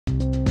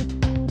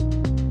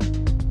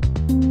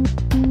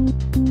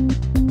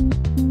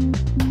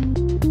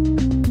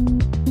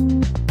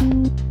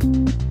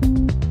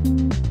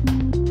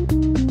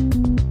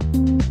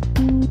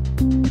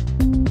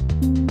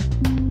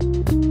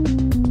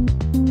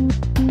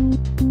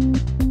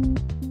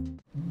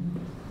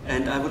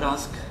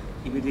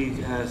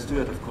Deputy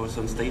Stuart, of course,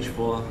 on stage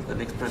for the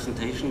next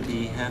presentation.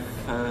 We have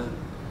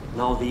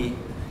now we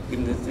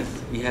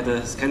had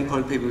a scan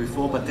coin paper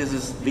before, but this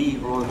is the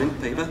Royal Mint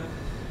paper,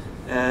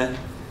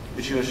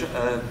 which you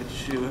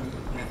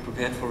have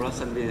prepared for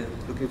us, and we're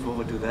looking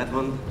forward to that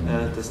one.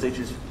 The stage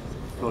is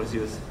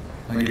yours.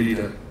 Thank you,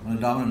 Leader. Meine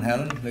Damen und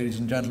Herren, ladies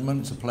and gentlemen,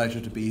 it's a pleasure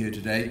to be here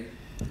today.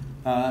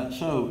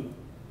 So,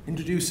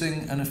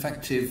 introducing an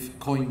effective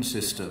coin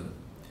system.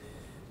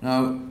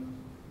 Now,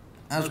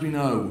 as we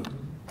know,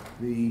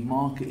 the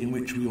market in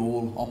which we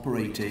all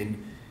operate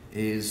in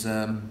is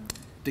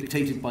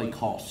dictated by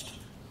cost.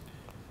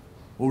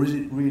 Or is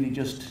it really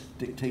just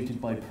dictated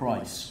by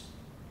price?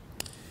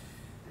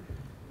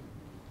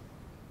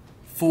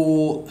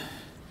 For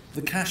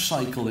the cash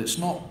cycle, it's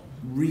not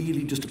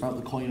really just about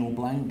the coin or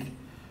blank.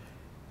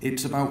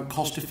 It's about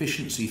cost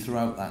efficiency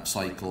throughout that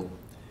cycle.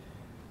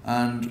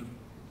 And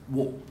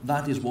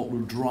that is what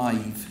will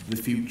drive the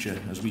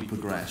future as we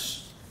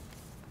progress.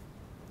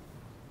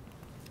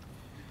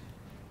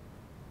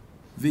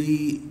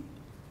 The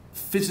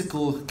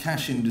physical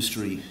cash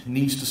industry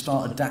needs to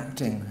start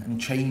adapting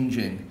and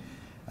changing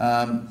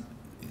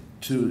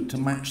to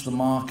match the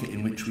market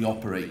in which we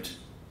operate.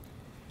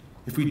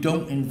 If we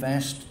don't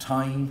invest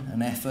time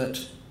and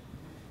effort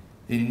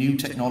in new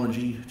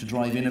technology to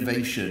drive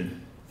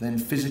innovation, then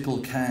physical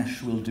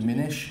cash will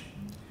diminish.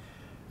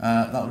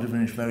 That will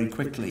diminish very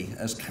quickly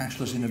as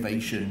cashless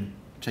innovation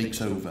takes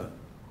over.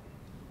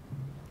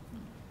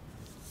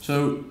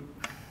 So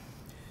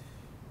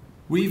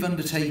we've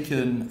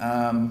undertaken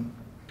a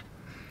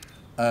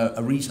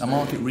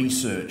market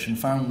research and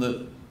found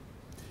that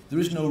there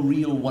is no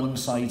real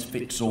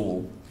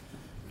one-size-fits-all.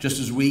 Just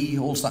as we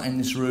all sat in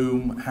this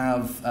room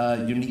have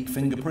unique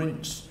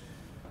fingerprints,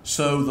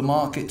 so the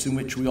markets in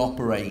which we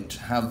operate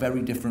have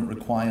very different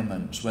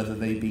requirements, whether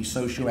they be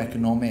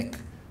socio-economic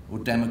or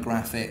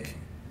demographic.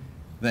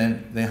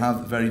 Then they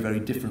have very, very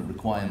different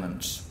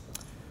requirements.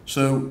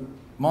 So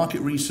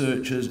market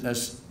research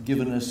has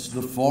given us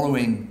the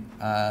following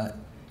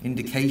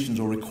indications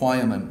or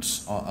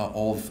requirements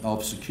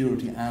of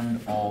security and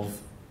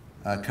of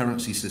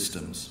currency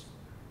systems.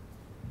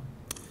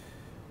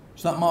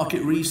 So that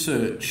market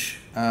research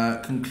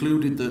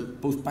concluded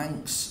that both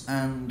banks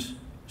and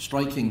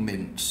striking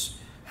mints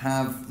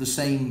have the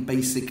same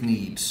basic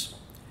needs.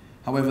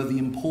 However, the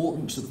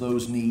importance of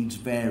those needs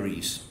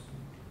varies.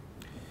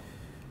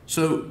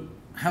 So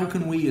how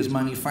can we as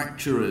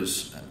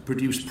manufacturers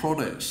produce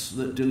products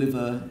that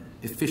deliver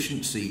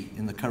efficiency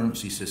in the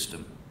currency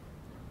system?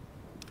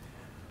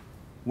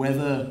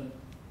 Whether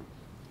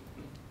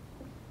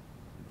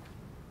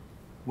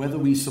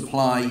we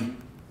supply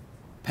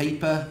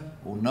paper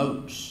or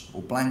notes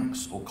or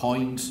blanks or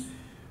coins,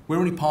 we're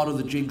only part of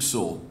the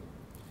jigsaw.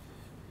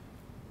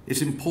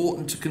 It's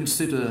important to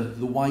consider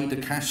the wider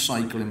cash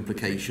cycle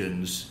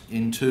implications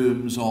in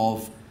terms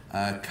of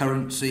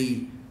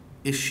currency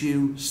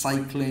issue,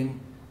 cycling,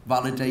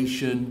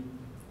 validation,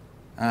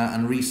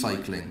 and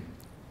recycling,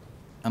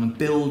 and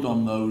build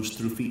on those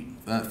through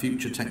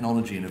future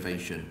technology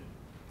innovation.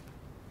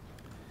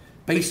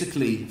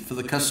 Basically, for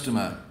the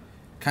customer,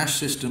 cash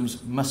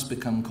systems must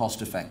become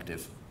cost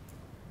effective.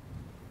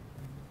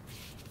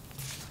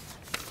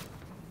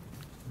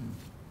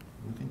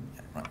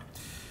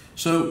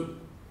 So,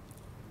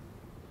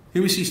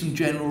 here we see some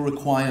general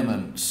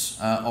requirements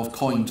of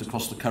coins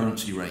across the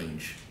currency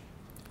range.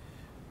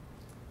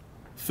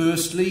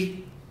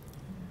 Firstly,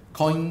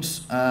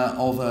 coins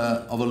of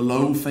a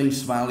low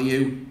face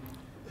value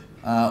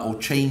or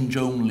change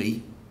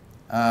only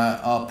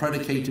are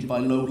predicated by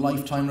low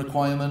lifetime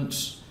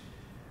requirements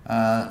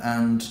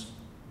and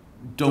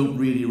don't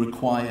really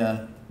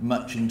require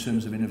much in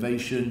terms of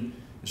innovation.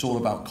 It's all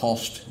about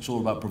cost, it's all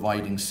about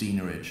providing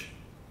seigniorage.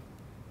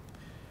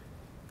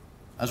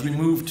 As we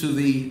move to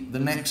the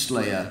next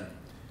layer,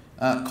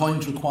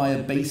 coins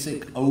require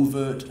basic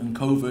overt and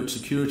covert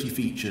security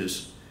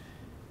features,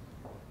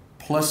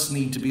 plus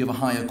need to be of a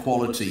higher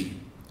quality,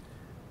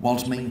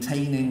 whilst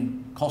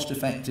maintaining cost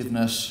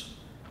effectiveness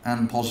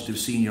and positive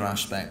senior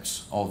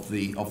aspects of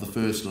the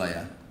first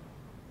layer.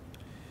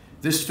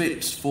 This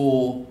fits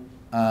for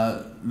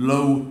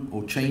low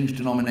or change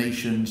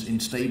denominations in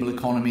stable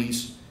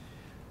economies,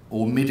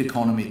 or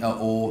mid-economy,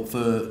 or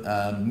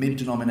for mid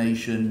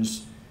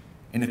denominations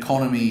in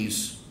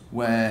economies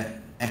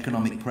where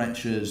economic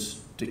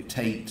pressures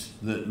dictate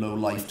that low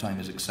lifetime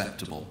is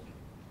acceptable.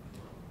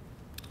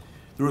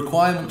 The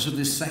requirements of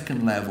this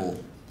second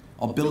level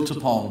are built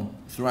upon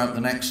throughout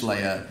the next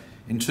layer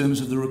in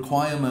terms of the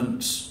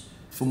requirements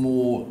for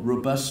more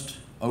robust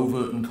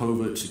overt and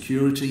covert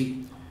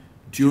security,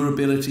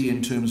 durability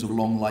in terms of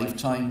long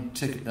lifetime,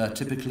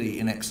 typically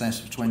in excess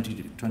of 20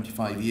 to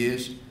 25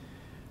 years,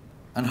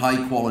 and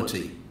high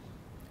quality.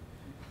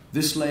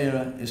 This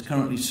layer is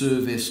currently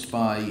serviced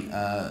by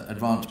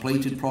advanced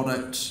plated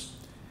products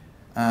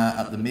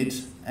at the mid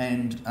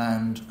end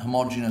and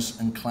homogeneous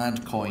and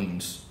clad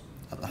coins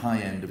at the high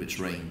end of its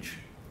range.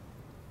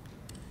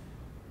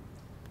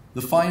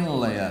 The final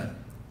layer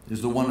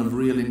is the one of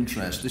real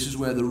interest. This is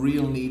where the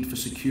real need for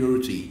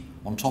security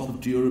on top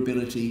of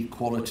durability,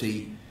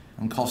 quality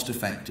and cost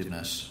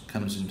effectiveness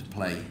comes into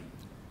play.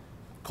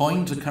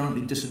 Coins are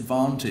currently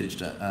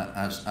disadvantaged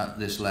at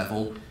this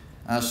level,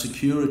 as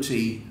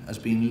security has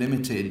been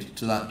limited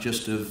to that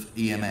just of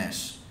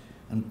EMS,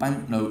 and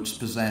banknotes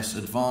possess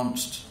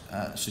advanced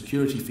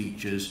security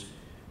features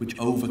which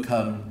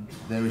overcome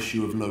their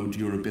issue of low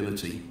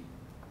durability.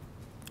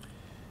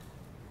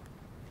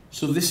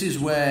 So this is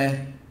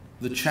where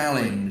the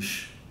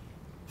challenge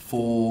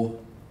for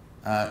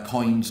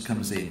coins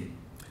comes in.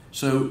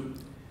 So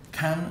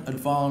can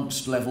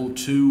advanced level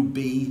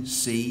 2B,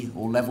 C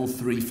or level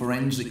 3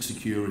 forensic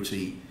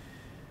security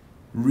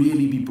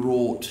really be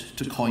brought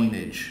to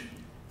coinage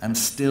and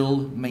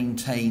still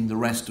maintain the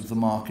rest of the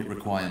market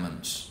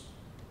requirements?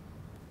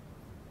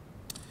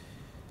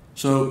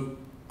 So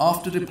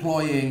after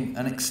deploying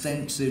an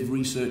extensive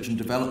research and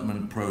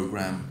development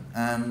program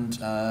and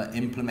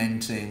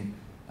implementing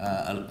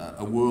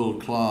a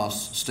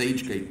world-class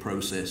stage gate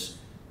process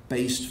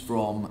based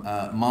from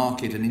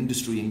market and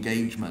industry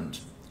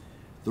engagement,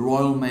 the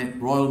Royal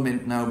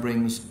Mint now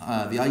brings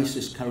the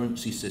ISIS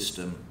currency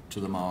system to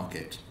the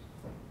market.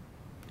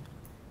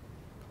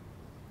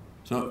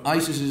 So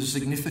ISIS is a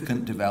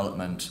significant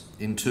development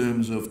in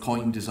terms of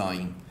coin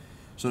design.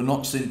 So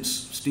not since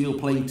steel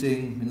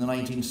plating in the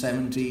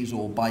 1970s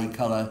or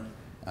bicolour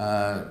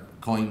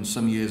coins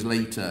some years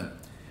later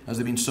has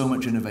there been so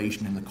much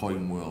innovation in the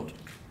coin world.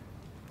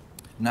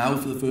 Now,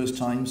 for the first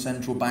time,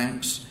 central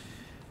banks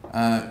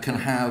can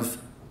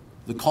have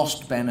the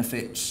cost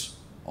benefits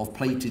of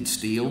plated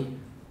steel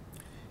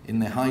in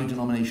their high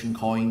denomination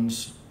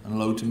coins and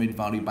low to mid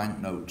value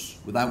banknotes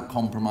without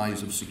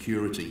compromise of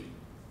security.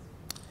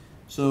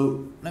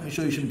 So let me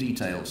show you some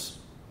details.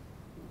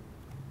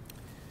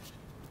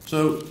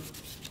 So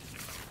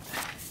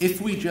if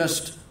we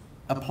just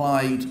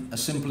applied a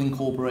simple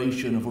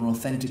incorporation of an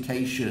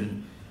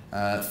authentication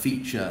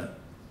feature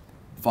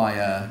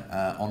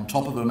via on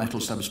top of a metal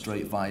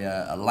substrate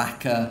via a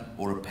lacquer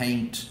or a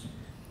paint,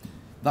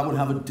 that would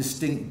have a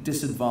distinct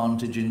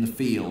disadvantage in the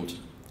field,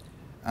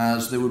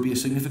 as there would be a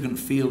significant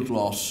field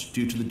loss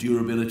due to the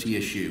durability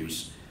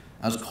issues,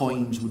 as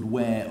coins would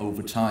wear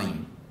over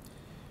time.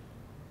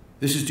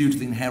 This is due to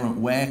the inherent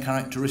wear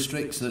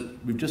characteristics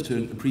that we've just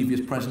heard in the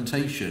previous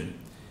presentation,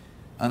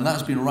 and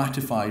that's been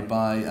ratified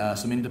by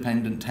some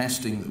independent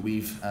testing that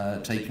we've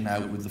taken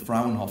out with the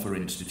Fraunhofer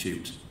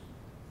Institute,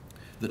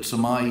 that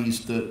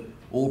surmised that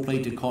all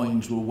plated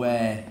coins will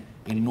wear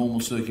in normal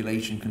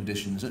circulation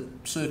conditions at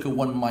circa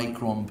 1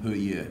 micron per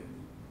year.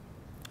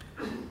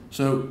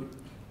 So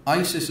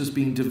ISIS has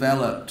been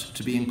developed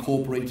to be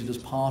incorporated as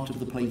part of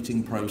the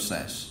plating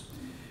process,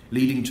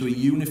 leading to a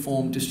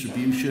uniform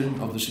distribution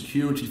of the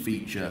security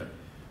feature,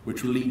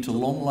 which will lead to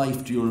long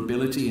life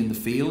durability in the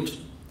field,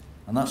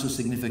 and that's a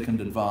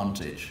significant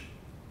advantage.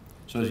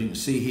 So as you can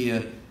see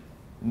here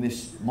in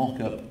this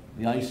mock-up,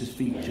 the ISIS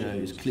feature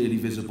is clearly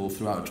visible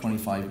throughout a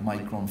 25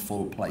 micron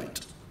full plate.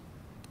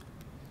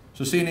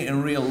 So seeing it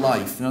in real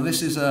life, now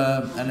this is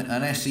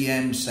an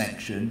SEM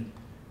section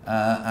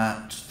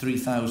at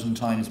 3000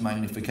 times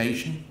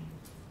magnification.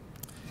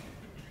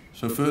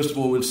 So first of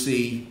all, we'll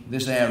see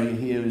this area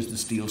here is the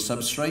steel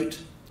substrate,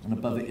 and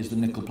above it is the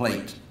nickel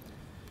plate.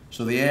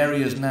 So the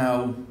areas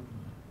now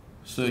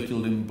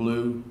circled in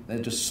blue, they're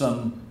just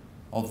some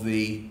of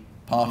the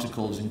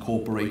particles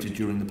incorporated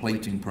during the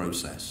plating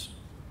process.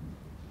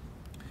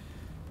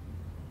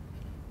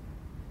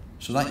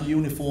 So that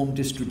uniform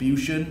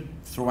distribution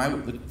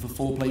throughout the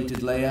full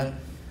plated layer,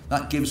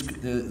 that gives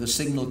the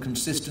signal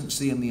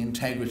consistency and the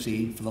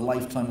integrity for the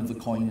lifetime of the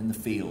coin in the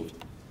field.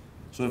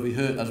 So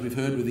as we've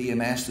heard with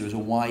EMS, there is a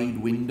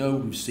wide window.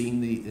 We've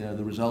seen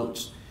the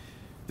results.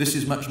 This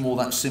is much more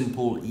that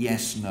simple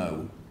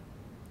yes/no.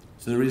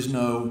 So there is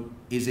no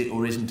is it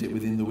or isn't it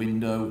within the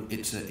window.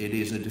 It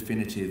is a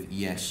definitive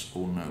yes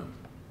or no.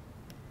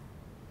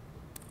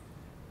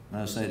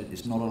 And as I said,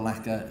 it's not a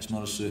lacquer, it's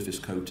not a surface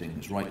coating.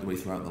 It's right the way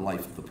throughout the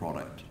life of the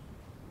product.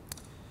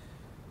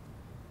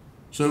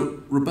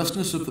 So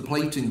robustness of the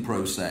plating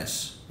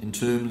process in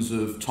terms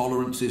of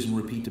tolerances and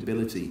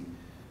repeatability,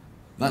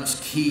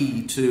 that's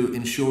key to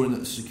ensuring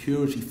that the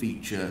security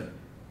feature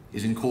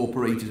is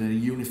incorporated in a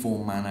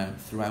uniform manner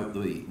throughout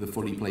the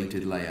fully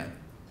plated layer.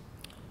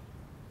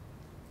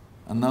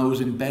 And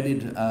those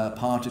embedded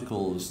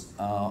particles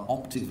are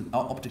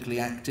optically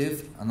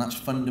active, and that's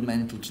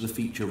fundamental to the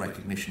feature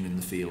recognition in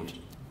the field.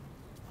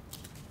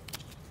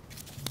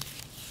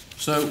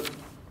 So,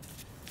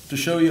 to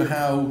show you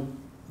how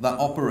that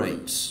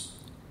operates,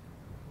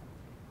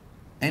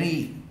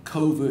 any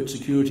covert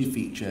security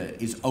feature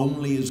is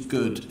only as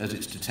good as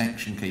its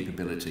detection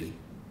capability.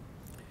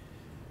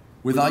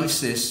 With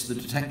ISIS, the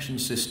detection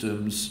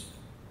systems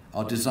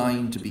are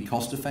designed to be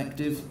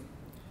cost-effective,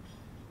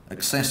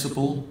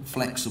 accessible,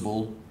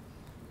 flexible,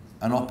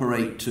 and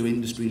operate to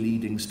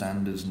industry-leading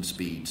standards and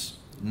speeds,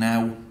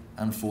 now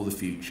and for the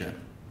future.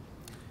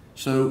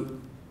 So,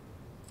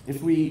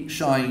 if we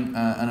shine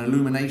an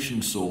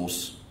illumination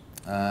source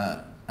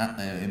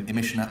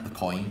emission at the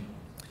coin,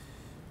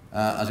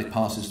 as it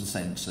passes the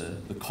sensor.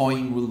 The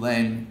coin will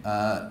then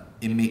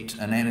emit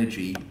an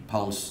energy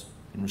pulse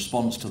in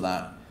response to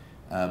that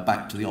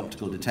back to the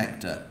optical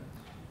detector.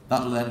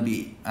 That will then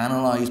be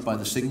analysed by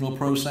the signal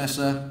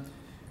processor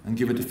and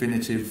give a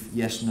definitive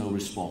yes-no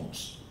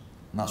response.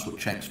 And that's what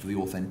checks for the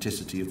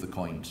authenticity of the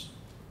coins.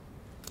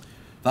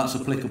 That's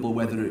applicable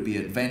whether it be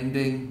at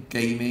vending,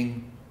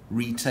 gaming,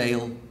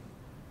 retail,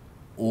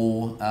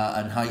 or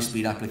and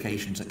high-speed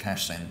applications at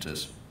cash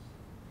centres.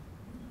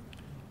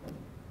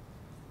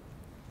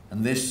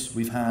 And this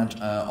we've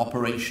had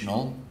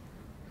operational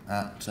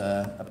at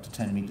up to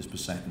 10 metres per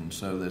second.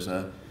 So there's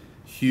a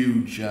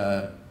huge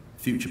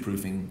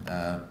future-proofing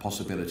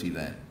possibility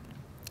there.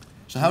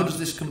 So how does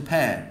this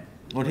compare?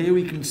 Well, here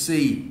we can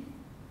see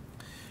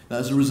that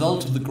as a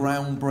result of the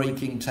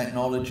groundbreaking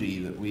technology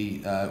that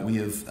we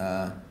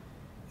have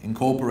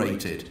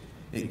incorporated,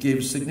 it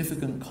gives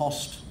significant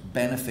cost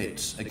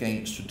benefits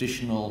against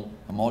traditional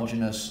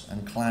homogeneous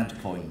and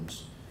clad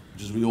coins,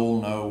 which, as we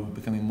all know, are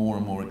becoming more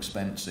and more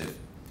expensive.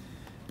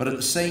 But at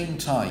the same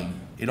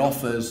time, it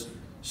offers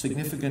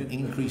significant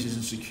increases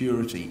in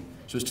security.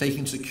 So it's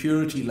taking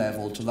security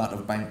level to that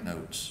of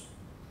banknotes.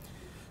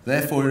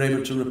 Therefore, you're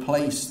able to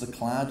replace the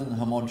clad and the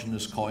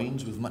homogeneous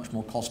coins with much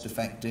more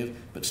cost-effective,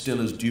 but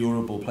still as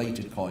durable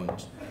plated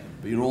coins.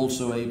 But you're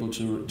also able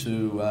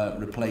to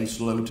replace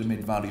low to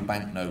mid-value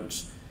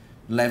banknotes,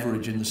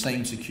 leveraging the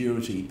same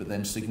security, but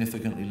then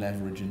significantly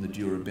leveraging the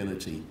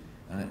durability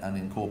and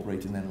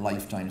incorporating then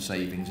lifetime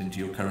savings into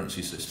your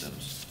currency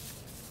systems.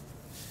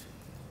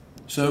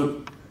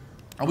 So,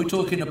 are we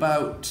talking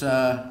about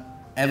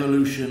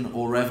evolution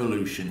or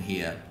revolution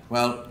here?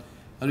 Well,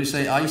 as we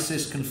say,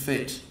 ISIS can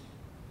fit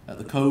at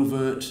the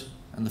covert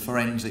and the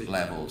forensic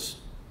levels.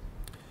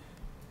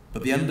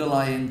 But the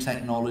underlying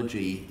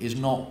technology is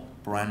not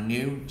brand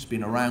new. It's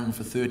been around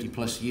for 30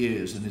 plus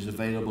years and is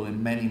available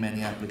in many,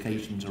 many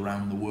applications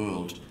around the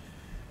world.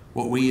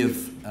 What we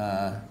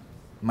have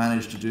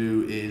managed to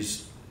do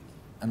is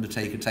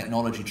undertake a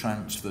technology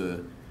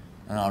transfer,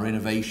 and our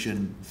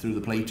innovation through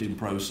the plating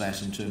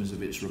process in terms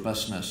of its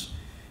robustness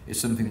is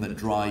something that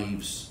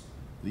drives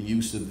the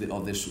use of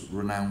this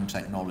renowned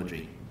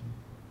technology.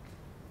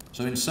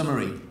 So in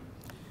summary,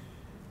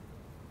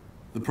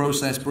 the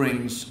process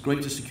brings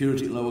greater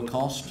security at lower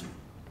cost,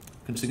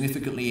 can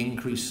significantly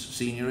increase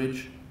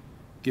seigniorage,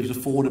 gives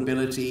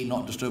affordability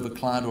not just over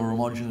clad or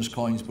homogeneous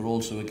coins but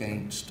also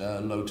against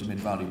low to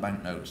mid-value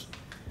banknotes,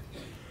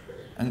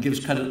 and gives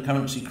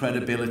currency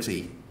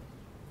credibility.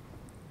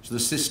 So the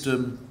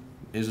system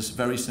is a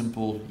very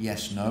simple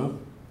yes-no,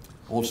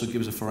 also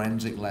gives a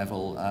forensic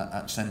level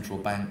at central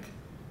bank,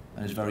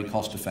 and is very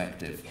cost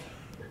effective.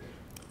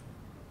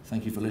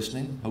 Thank you for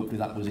listening. Hopefully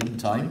that was in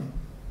time.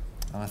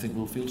 And I think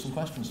we'll field some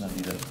questions now,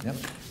 Nita. Yep.